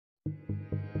Some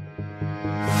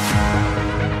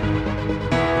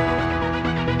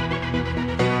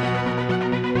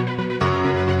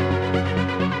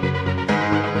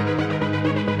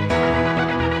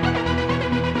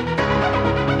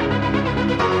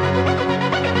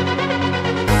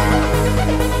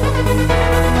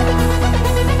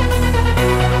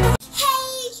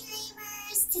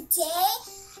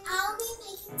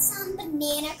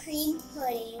banana cream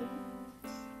pudding.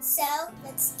 So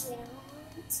let's get on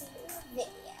to the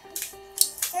video.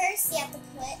 First, you have to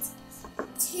put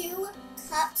 2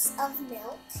 cups of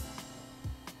milk.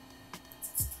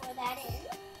 Let's pour that in.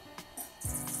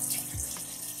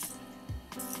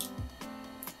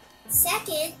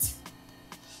 Second,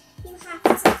 you have to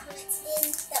put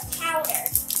in the powder.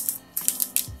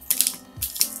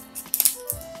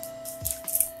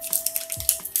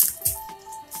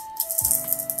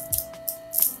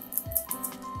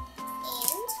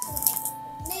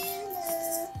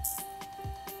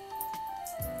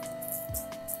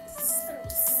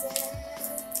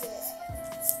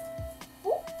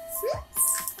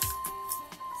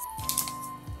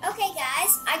 Okay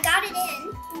guys, I got it in,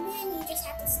 and then you just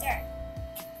have to stir.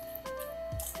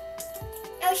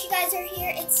 I wish you guys are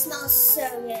here. It smells so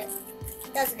good,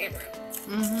 doesn't it, Mom?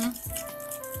 Mm-hmm.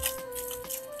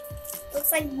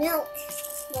 Looks like milk,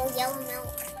 little yellow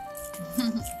milk.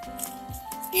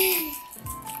 I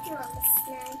love the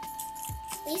smell.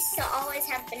 We used to always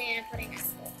have banana pudding at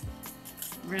school.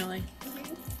 Really?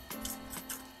 Mm-hmm.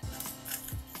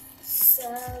 So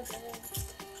good.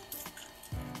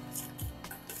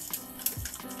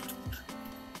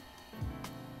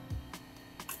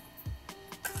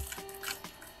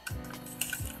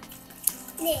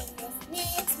 Mix.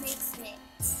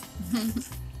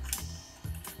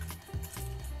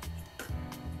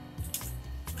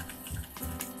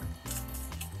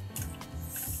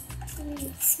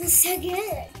 It smells so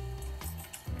good.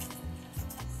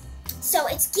 So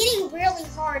it's getting really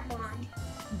hard, Mom.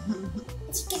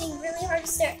 It's getting really hard to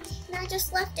stir. And I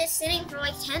just left it sitting for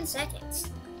like 10 seconds.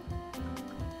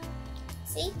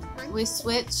 See? We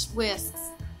switched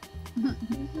whisks.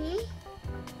 Mm-hmm.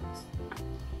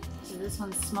 So this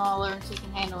one's smaller, so you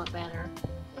can handle it better.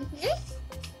 Mm-hmm.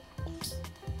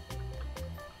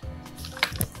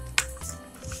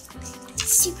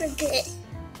 Super good.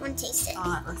 Want to taste it?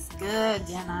 Oh, it looks good,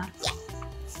 Jenna. Yeah.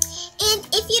 And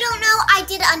if you don't know, I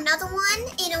did another one,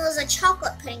 and it was a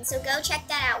chocolate pudding. So go check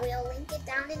that out. We'll link it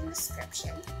down in the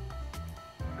description.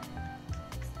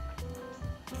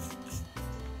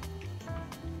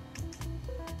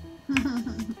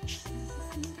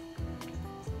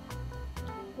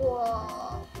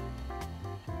 Whoa.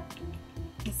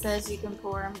 It says you can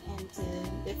pour them into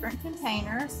different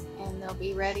containers, and they'll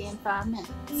be ready in 5 minutes.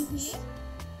 Mm-hmm.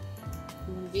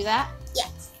 You want to do that? Yeah.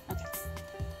 Okay.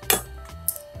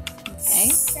 Okay.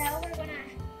 So we're gonna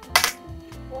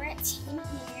pour it in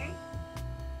here,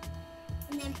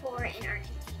 and then pour it in our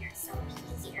container, so it'll be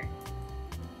easier.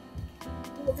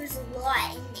 Well, there's a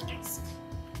lot in there. So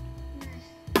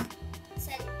I'm gonna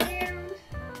set it down,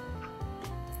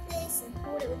 this, and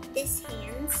hold it with this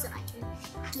hand so I can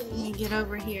get Let me it. get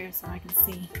over here so I can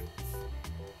see.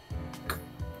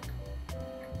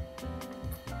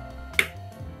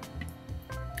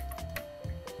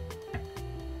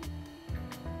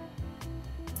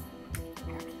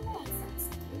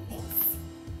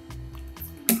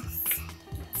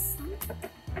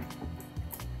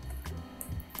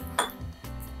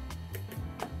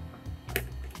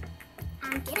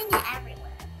 I'm getting it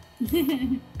everywhere.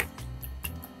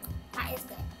 That is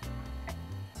good.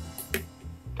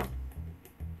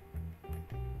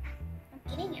 I'm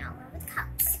getting it all over the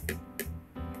cups.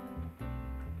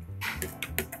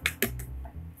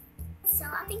 So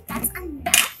I think that's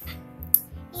enough.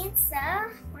 And so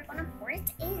we're gonna pour it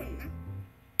in.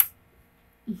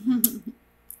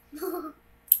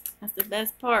 That's the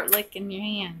best part, licking your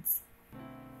hands.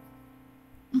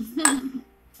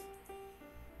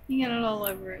 You got it all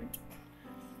over it.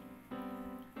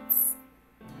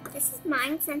 This is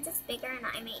mine since it's bigger and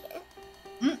I made it.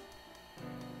 Mm.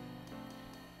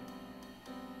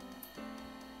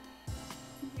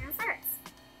 And here's ours.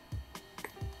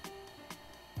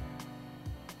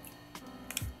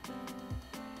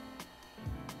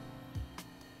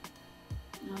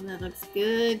 Oh, that looks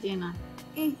good, Jenna.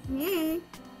 Mm-hmm.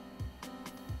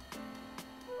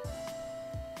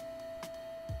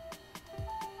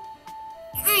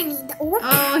 I need the oil.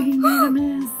 Oh, you made a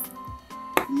mess.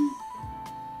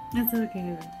 That's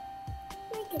okay.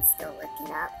 I can still lick it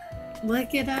up.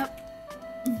 Lick it up.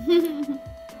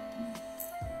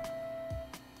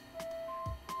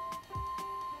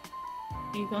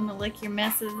 You gonna lick your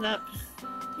messes up?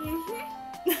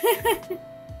 Mm-hmm.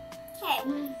 Okay,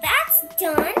 that's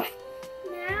done.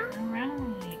 Now.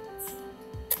 Alright.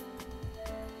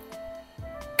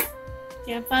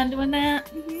 You have fun doing that?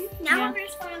 Now Yeah. we're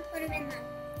just going to put them in the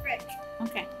fridge.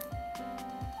 Okay.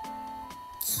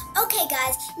 Okay,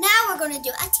 guys, now we're going to do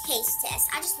a taste test.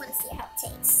 I just want to see how it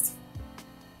tastes.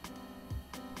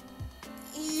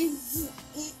 Is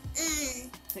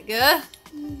it good?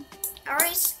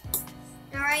 Alright.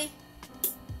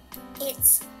 It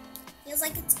feels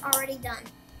like it's already done.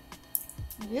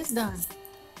 It is done.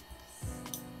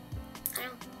 I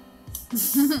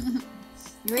don't.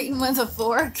 You're eating with a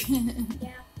fork?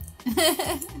 Yeah.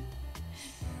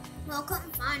 Well, I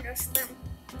couldn't find our spoon.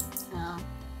 Oh.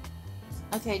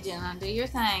 Okay, Jenna, do your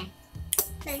thing.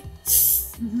 Okay.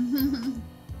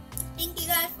 Thank you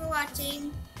guys for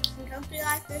watching. I hope you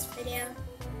like this video.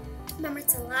 Remember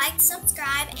to like,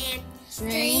 subscribe, and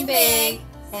Dream big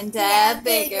and dab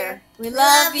bigger. We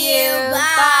love you.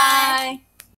 Bye.